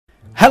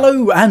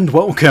Hello and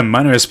welcome,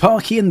 my name is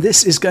Parky and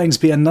this is going to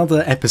be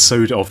another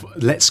episode of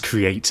Let's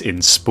Create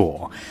in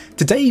Spore.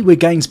 Today we're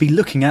going to be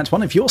looking at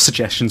one of your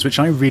suggestions which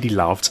I really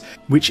loved,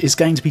 which is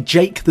going to be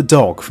Jake the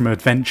dog from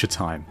Adventure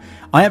Time.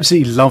 I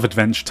absolutely love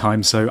Adventure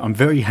Time, so I'm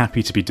very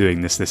happy to be doing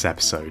this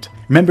episode.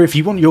 Remember, if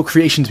you want your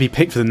creation to be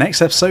picked for the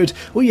next episode,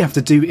 all you have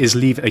to do is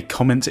leave a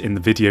comment in the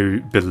video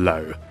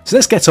below. So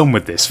let's get on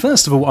with this.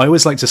 First of all, I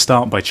always like to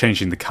start by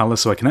changing the colour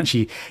so I can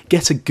actually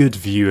get a good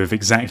view of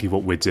exactly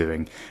what we're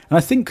doing. And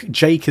I think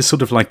Jake is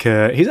sort of like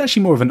he's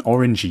actually more of an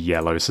orangey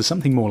yellow, so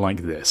something more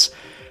like this.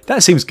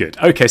 That seems good.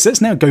 Okay, so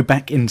let's now go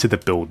back into the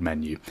build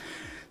menu.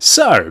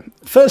 So,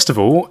 first of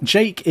all,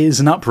 Jake is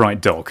an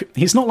upright dog.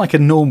 He's not like a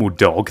normal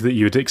dog that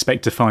you would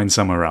expect to find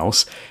somewhere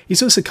else.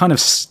 He's also kind of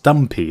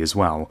stumpy as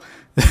well.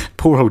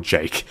 Poor old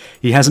Jake.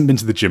 He hasn't been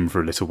to the gym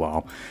for a little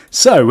while.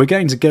 So, we're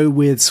going to go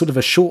with sort of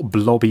a short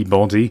blobby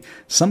body,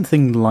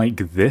 something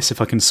like this,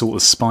 if I can sort the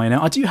spine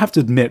out. I do have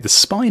to admit, the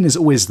spine is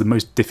always the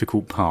most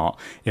difficult part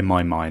in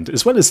my mind,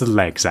 as well as the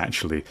legs,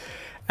 actually.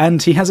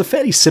 And he has a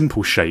fairly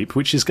simple shape,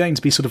 which is going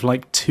to be sort of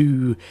like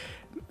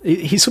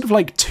he's sort of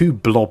like two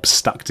blobs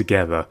stuck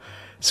together.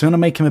 So I'm going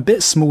to make him a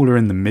bit smaller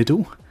in the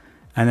middle,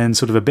 and then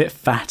sort of a bit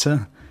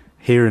fatter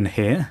here and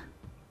here.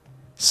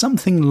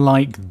 Something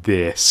like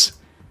this,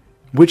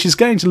 which is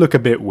going to look a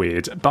bit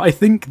weird, but I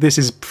think this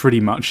is pretty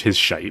much his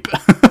shape.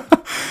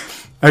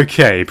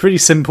 Okay, pretty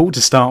simple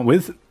to start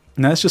with.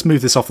 Now let's just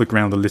move this off the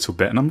ground a little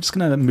bit, and I'm just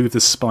going to move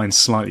the spine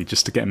slightly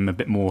just to get him a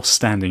bit more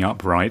standing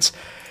upright.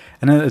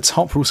 And then at the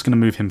top, we're also going to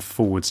move him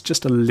forwards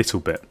just a little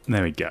bit.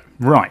 There we go.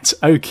 Right,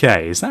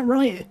 okay, is that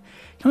right?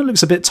 Kind of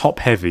looks a bit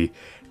top-heavy.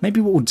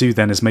 Maybe what we'll do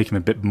then is make him a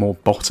bit more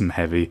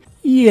bottom-heavy.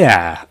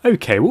 Yeah,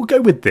 okay, we'll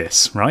go with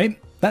this, right?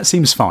 That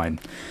seems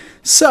fine.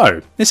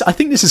 So, I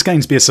think this is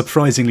going to be a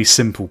surprisingly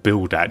simple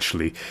build,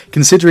 actually.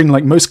 Considering,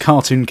 like, most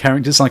cartoon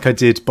characters, like I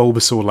did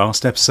Bulbasaur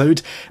last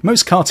episode,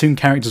 most cartoon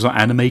characters or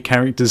anime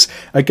characters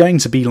are going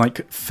to be,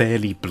 like,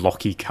 fairly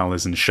blocky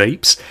colours and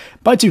shapes.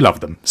 But I do love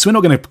them, so we're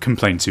not going to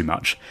complain too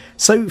much.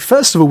 So,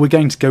 first of all, we're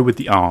going to go with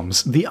the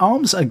arms. The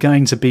arms are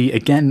going to be,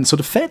 again, sort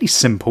of fairly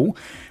simple.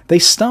 They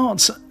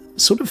start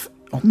sort of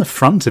on the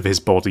front of his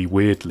body,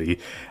 weirdly,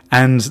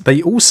 and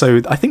they also,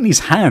 I think these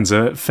hands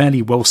are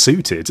fairly well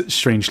suited,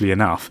 strangely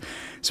enough.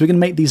 So we're going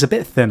to make these a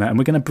bit thinner, and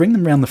we're going to bring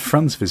them around the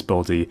front of his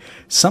body,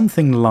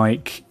 something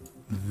like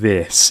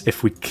this,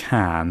 if we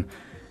can,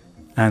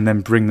 and then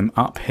bring them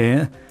up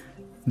here.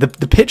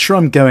 The picture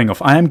I'm going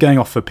off, I am going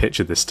off a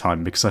picture this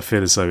time, because I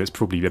feel as though it's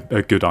probably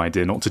a good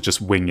idea not to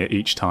just wing it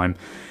each time.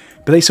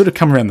 But they sort of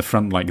come around the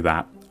front like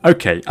that.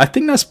 Okay, I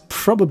think that's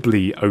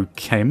probably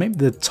okay. Maybe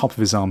the top of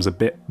his arm's a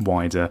bit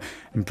wider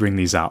and bring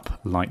these up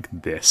like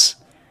this.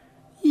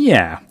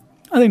 Yeah,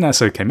 I think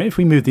that's okay. Maybe if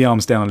we move the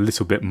arms down a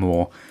little bit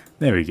more.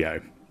 There we go.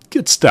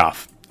 Good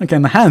stuff. Okay,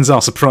 and the hands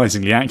are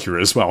surprisingly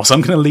accurate as well, so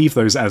I'm going to leave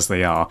those as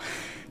they are.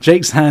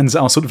 Jake's hands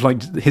are sort of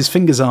like, his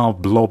fingers are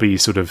blobby,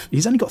 sort of,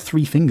 he's only got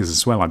 3 fingers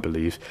as well, I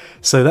believe.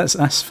 So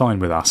that's fine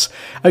with us.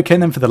 Okay,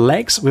 and then for the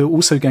legs, we're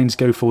also going to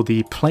go for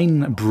the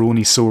plain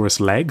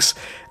Brawnysaurus legs.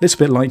 A little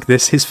bit like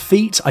this. His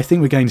feet, I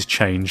think we're going to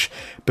change,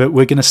 but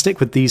we're going to stick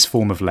with these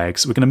form of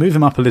legs. We're going to move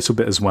them up a little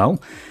bit as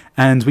well,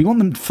 and we want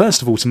them,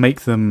 first of all, to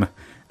make them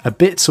a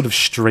bit sort of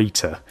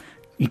straighter.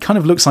 He kind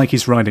of looks like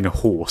he's riding a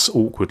horse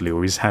awkwardly,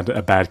 or he's had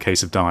a bad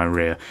case of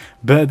diarrhea.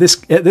 But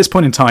at this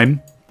point in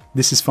time,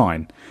 this is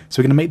fine. So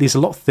we're going to make these a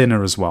lot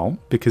thinner as well,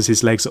 because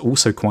his legs are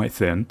also quite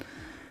thin.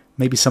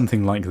 Maybe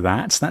something like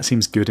that. That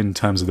seems good in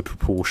terms of the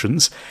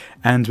proportions.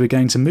 And we're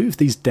going to move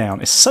these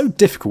down. It's so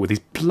difficult with these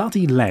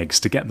bloody legs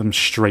to get them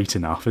straight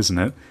enough, isn't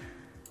it?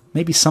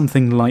 Maybe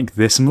something like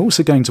this. And we're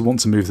also going to want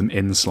to move them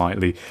in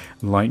slightly,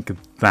 like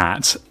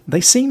that.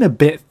 They seem a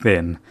bit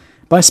thin,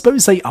 but I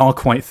suppose they are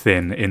quite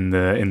thin in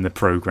the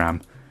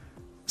program.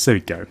 So there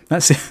we go.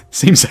 That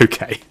seems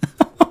okay.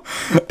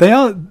 They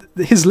are.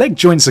 His leg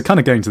joints are kind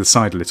of going to the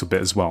side a little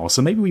bit as well,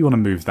 so maybe we want to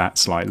move that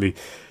slightly.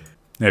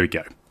 There we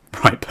go.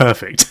 Right,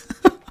 perfect.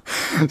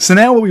 So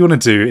now what we want to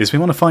do is we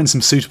want to find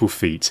some suitable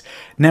feet.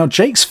 Now,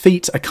 Jake's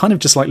feet are kind of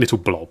just like little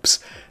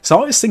blobs,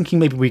 so I was thinking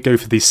maybe we go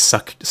for these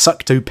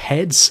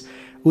suctopeds,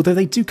 although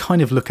they do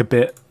kind of look a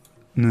bit...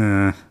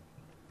 I'm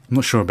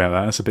not sure about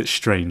that. That's a bit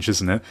strange,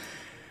 isn't it?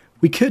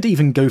 We could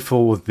even go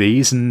for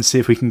these and see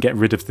if we can get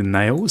rid of the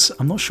nails.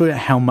 I'm not sure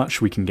how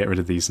much we can get rid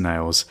of these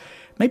nails.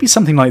 Maybe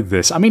something like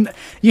this. I mean,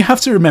 you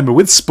have to remember,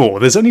 with Spore,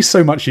 there's only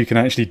so much you can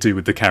actually do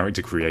with the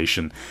character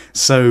creation.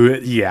 So,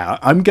 yeah,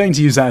 I'm going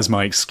to use that as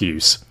my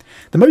excuse.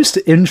 The most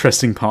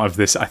interesting part of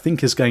this, I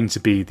think, is going to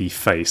be the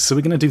face, so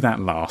we're going to do that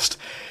last.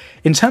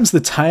 In terms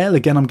of the tail,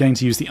 again, I'm going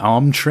to use the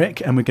arm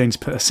trick, and we're going to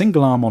put a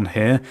single arm on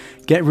here,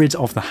 get rid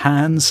of the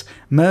hands,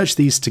 merge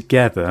these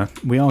together.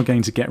 We are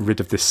going to get rid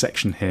of this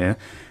section here.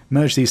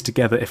 Merge these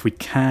together, if we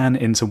can,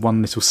 into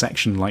one little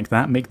section like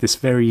that. Make this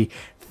very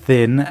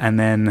thin, and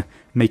then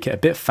make it a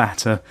bit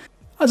fatter.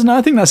 I don't know,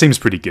 I think that seems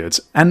pretty good.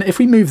 And if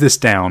we move this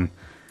down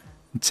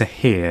to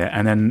here,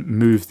 and then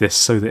move this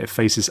so that it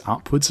faces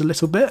upwards a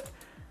little bit.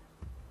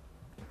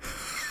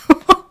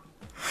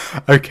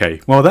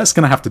 Okay, well that's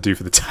going to have to do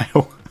for the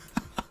tail.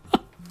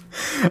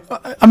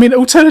 I mean,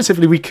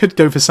 alternatively, we could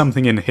go for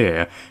something in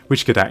here,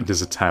 which could act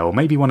as a tail.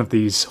 Maybe one of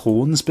these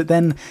horns, but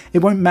then it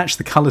won't match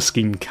the colour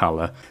scheme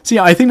colour. So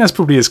yeah, I think that's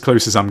probably as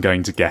close as I'm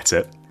going to get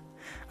it.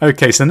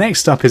 Okay, so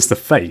next up is the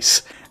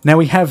face. Now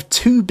we have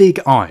two big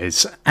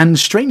eyes, and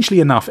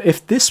strangely enough,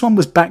 if this one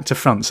was back to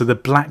front, so the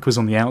black was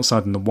on the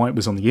outside and the white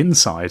was on the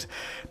inside,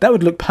 that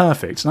would look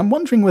perfect. And I'm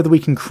wondering whether we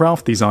can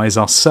craft these eyes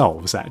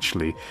ourselves,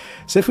 actually.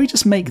 So if we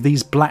just make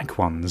these black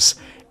ones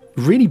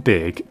really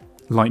big,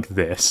 like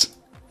this.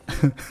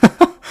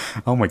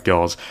 Oh my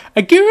god.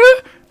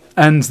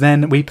 And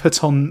then we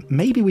put on,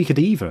 maybe we could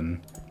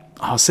even...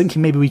 I was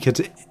thinking maybe we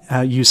could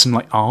use some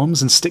like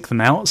arms and stick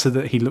them out so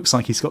that he looks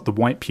like he's got the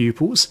white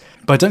pupils.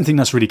 But I don't think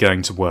that's really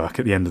going to work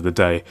at the end of the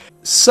day.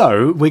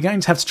 So we're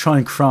going to have to try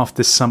and craft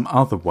this some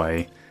other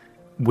way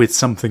with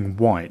something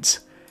white.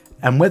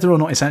 And whether or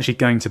not it's actually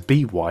going to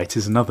be white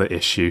is another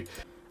issue.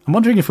 I'm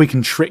wondering if we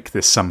can trick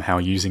this somehow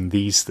using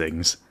these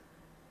things.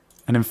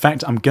 And in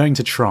fact, I'm going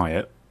to try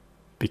it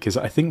because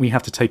I think we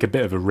have to take a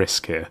bit of a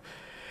risk here.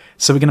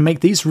 So we're going to make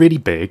these really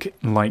big,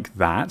 like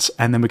that,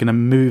 and then we're going to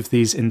move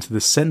these into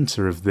the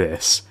centre of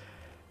this.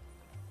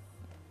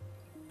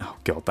 Oh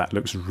god, that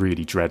looks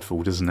really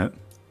dreadful, doesn't it?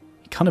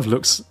 It kind of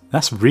looks...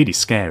 That's really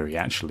scary,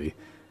 actually.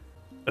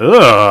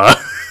 Ugh!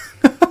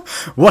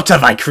 What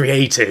have I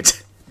created?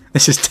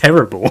 This is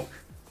terrible.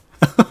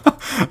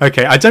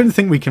 Okay, I don't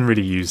think we can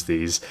really use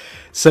these.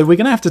 So we're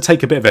going to have to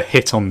take a bit of a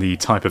hit on the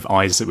type of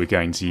eyes that we're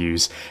going to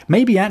use.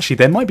 Maybe, actually,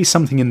 there might be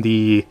something in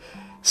the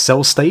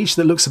cell stage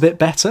that looks a bit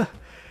better.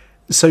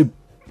 So,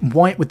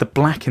 white with the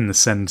black in the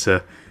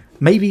centre.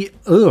 Maybe...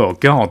 Oh,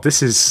 god,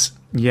 this is...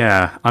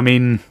 Yeah, I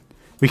mean...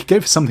 We could go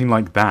for something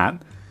like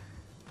that.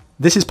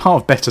 This is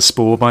part of Better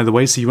Spore, by the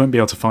way, so you won't be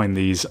able to find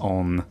these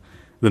on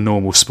the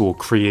normal Spore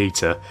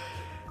creator.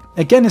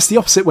 Again, it's the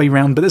opposite way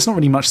round, but there's not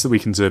really much that we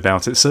can do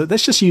about it, so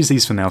let's just use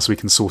these for now so we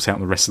can sort out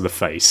the rest of the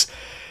face.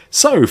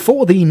 So,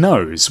 for the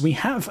nose, we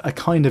have a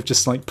kind of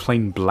just like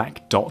plain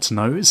black dot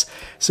nose,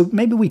 so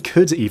maybe we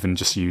could even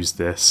just use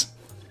this.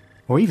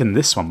 Or even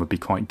this one would be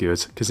quite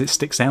good, because it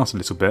sticks out a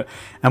little bit.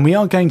 And we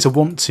are going to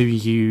want to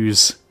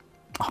use...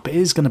 Oh, but it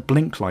is going to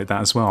blink like that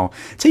as well.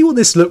 Tell you what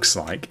this looks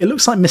like. It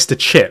looks like Mr.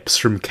 Chips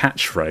from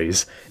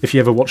Catchphrase, if you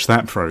ever watched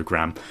that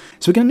programme.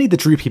 So we're going to need the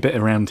droopy bit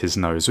around his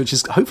nose, which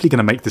is hopefully going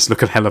to make this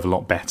look a hell of a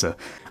lot better.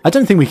 I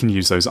don't think we can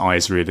use those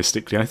eyes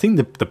realistically. I think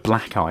the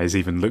black eyes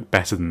even look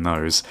better than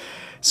those.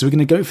 So we're going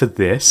to go for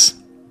this,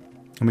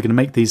 and we're going to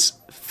make these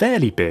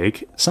fairly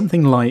big,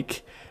 something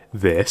like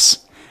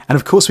this. And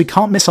of course we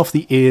can't miss off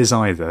the ears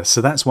either, so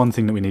that's one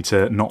thing that we need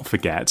to not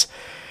forget.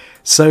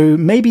 So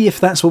maybe if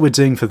that's what we're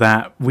doing for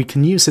that, we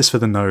can use this for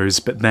the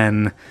nose, but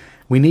then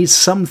we need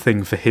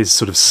something for his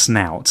sort of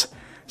snout.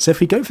 So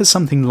if we go for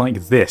something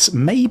like this,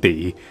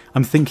 maybe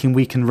I'm thinking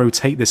we can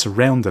rotate this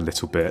around a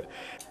little bit,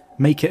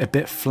 make it a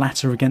bit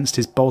flatter against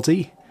his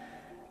body,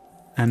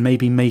 and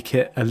maybe make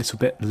it a little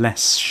bit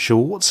less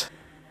short.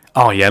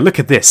 Oh yeah, look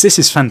at this. This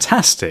is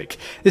fantastic.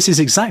 This is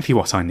exactly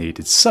what I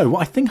needed. So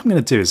what I think I'm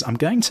going to do is I'm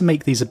going to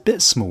make these a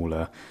bit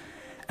smaller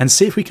and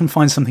see if we can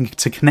find something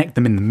to connect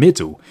them in the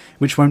middle,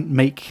 which won't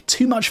make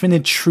too much of an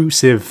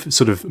intrusive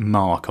sort of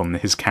mark on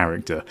his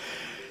character.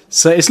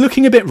 So it's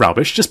looking a bit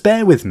rubbish, just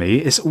bear with me,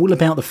 it's all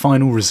about the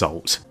final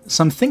result.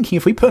 So I'm thinking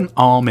if we put an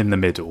arm in the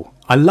middle,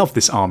 I love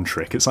this arm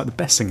trick, it's like the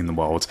best thing in the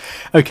world.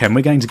 Okay, and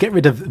we're going to get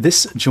rid of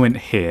this joint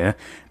here,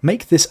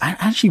 make this, I'm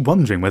actually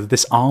wondering whether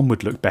this arm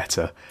would look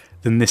better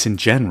than this in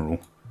general.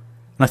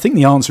 And I think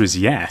the answer is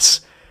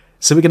yes.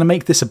 So we're going to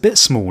make this a bit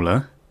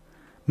smaller,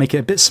 make it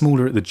a bit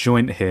smaller at the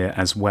joint here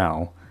as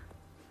well,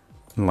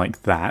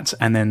 like that,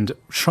 and then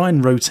try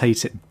and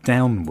rotate it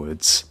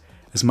downwards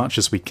as much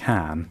as we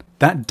can.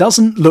 That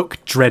doesn't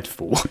look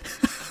dreadful.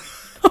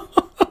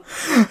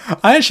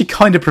 I actually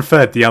kind of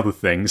preferred the other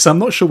thing, so I'm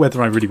not sure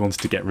whether I really wanted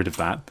to get rid of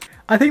that.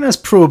 I think that's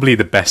probably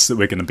the best that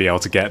we're going to be able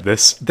to get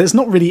this. There's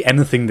not really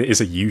anything that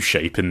is a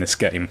U-shape in this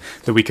game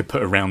that we could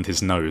put around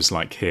his nose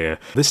like here.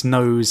 This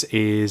nose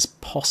is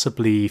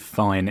possibly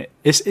fine.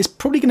 It's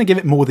probably going to give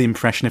it more the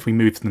impression if we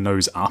move the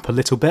nose up a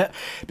little bit,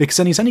 because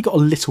then he's only got a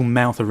little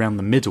mouth around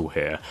the middle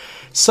here.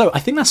 So I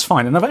think that's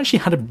fine, and I've actually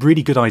had a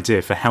really good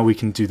idea for how we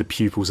can do the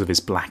pupils of his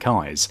black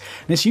eyes.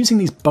 And it's using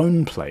these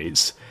bone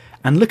plates.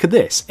 And look at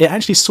this, it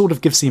actually sort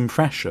of gives the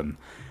impression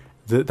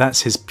that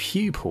that's his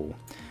pupil.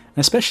 And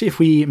especially if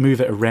we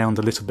move it around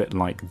a little bit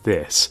like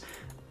this.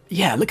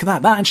 Yeah, look at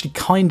that, that actually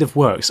kind of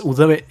works,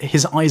 although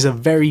his eyes are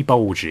very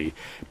bulgy,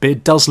 but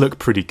it does look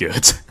pretty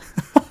good.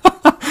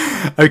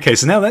 Okay,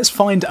 so now let's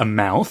find a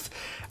mouth,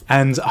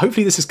 and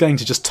hopefully this is going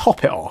to just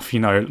top it off, you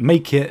know,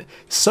 make it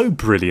so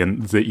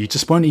brilliant that you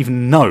just won't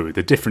even know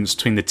the difference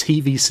between the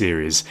TV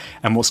series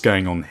and what's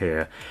going on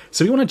here.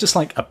 So we want just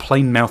like a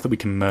plain mouth that we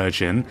can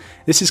merge in.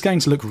 This is going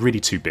to look really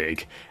too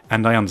big,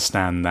 and I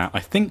understand that. I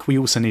think we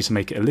also need to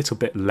make it a little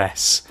bit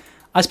less.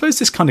 I suppose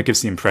this kind of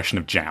gives the impression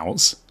of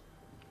jowls,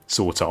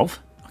 sort of.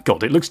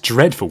 God, it looks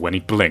dreadful when he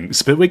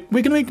blinks, but we're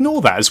going to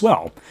ignore that as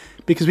well,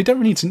 because we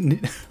don't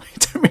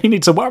really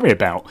need to worry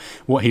about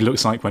what he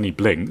looks like when he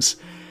blinks.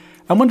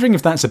 I'm wondering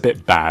if that's a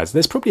bit bad.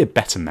 There's probably a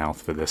better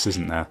mouth for this,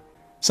 isn't there?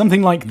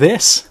 Something like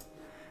this?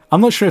 I'm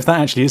not sure if that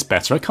actually is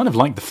better. I kind of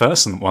like the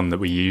first one that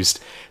we used.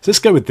 So let's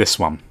go with this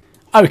one.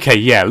 Okay,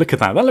 yeah, look at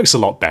that. That looks a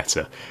lot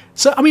better.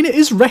 So, I mean, it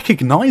is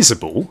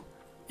recognisable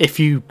if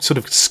you sort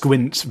of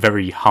squint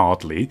very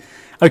hardly.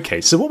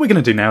 Okay, so what we're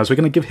going to do now is we're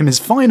going to give him his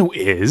final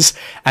ears,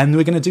 and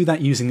we're going to do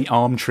that using the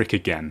arm trick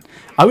again.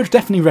 I would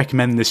definitely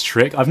recommend this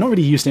trick. I've not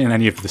really used it in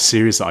any of the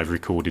series that I've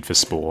recorded for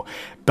Spore,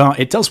 but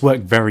it does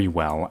work very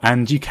well,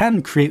 and you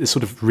can create this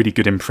sort of really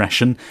good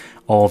impression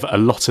of a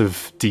lot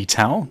of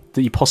detail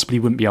that you possibly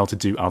wouldn't be able to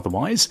do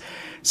otherwise.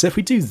 So if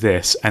we do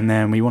this, and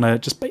then we want to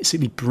just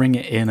basically bring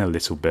it in a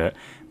little bit,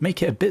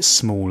 make it a bit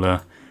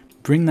smaller,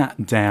 bring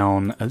that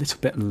down a little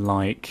bit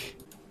like...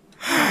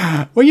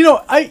 Well, you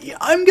know,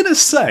 I'm going to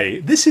say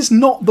this is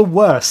not the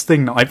worst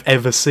thing that I've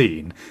ever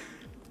seen.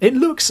 It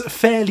looks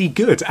fairly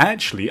good,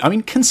 actually. I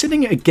mean,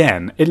 considering it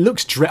again, it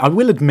looks... I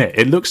will admit,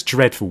 it looks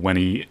dreadful when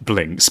he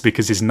blinks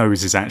because his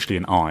nose is actually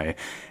an eye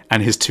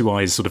and his two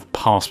eyes sort of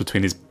pass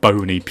between his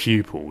bony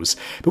pupils.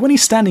 But when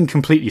he's standing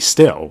completely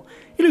still,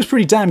 he looks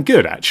pretty damn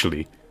good,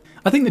 actually.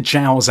 I think the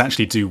jowls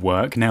actually do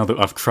work now that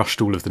I've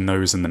crushed all of the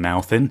nose and the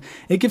mouth in.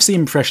 It gives the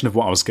impression of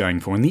what I was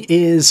going for, and the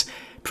ears,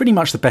 pretty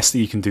much the best that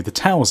you can do. The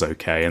tail's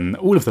okay, and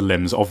all of the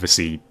limbs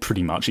obviously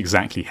pretty much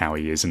exactly how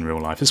he is in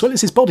real life, as well as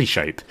his body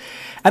shape.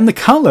 And the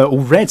colour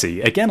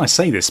already, again I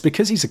say this,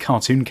 because he's a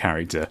cartoon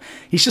character,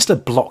 he's just a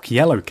block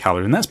yellow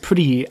colour, and that's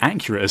pretty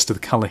accurate as to the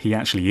colour he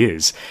actually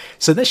is.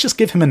 So let's just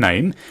give him a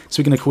name.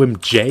 So we're going to call him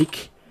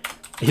Jake.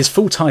 His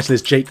full title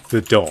is Jake the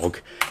Dog,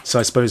 so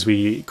I suppose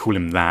we call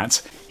him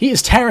that. He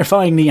is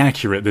terrifyingly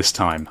accurate this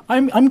time.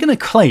 I'm going to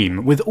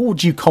claim with all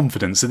due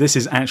confidence that this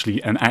is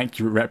actually an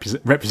accurate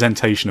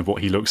representation of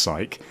what he looks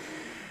like.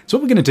 So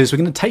what we're going to do is we're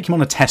going to take him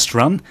on a test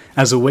run,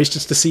 as always,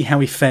 just to see how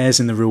he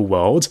fares in the real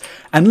world.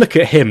 And look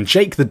at him,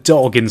 Jake the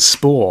Dog in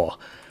Spore.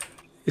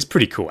 It's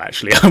pretty cool,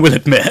 actually, I will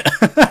admit.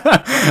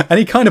 And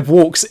he kind of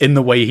walks in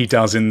the way he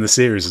does in the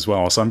series as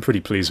well, so I'm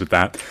pretty pleased with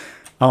that.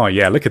 Oh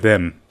yeah, look at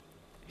him.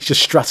 He's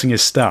just strutting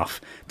his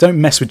stuff. Don't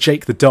mess with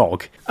Jake the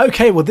Dog.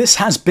 Okay, well this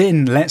has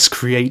been Let's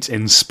Create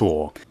in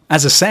Spore.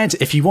 As I said,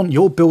 if you want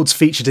your builds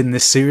featured in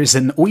this series,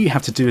 then all you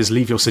have to do is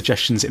leave your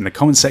suggestions in the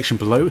comment section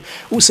below.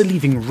 Also,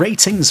 leaving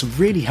ratings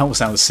really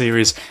helps out the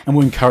series and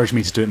will encourage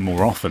me to do it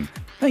more often.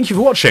 Thank you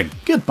for watching.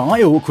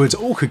 Goodbye, awkward,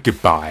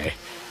 goodbye.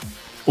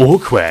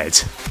 Awkward.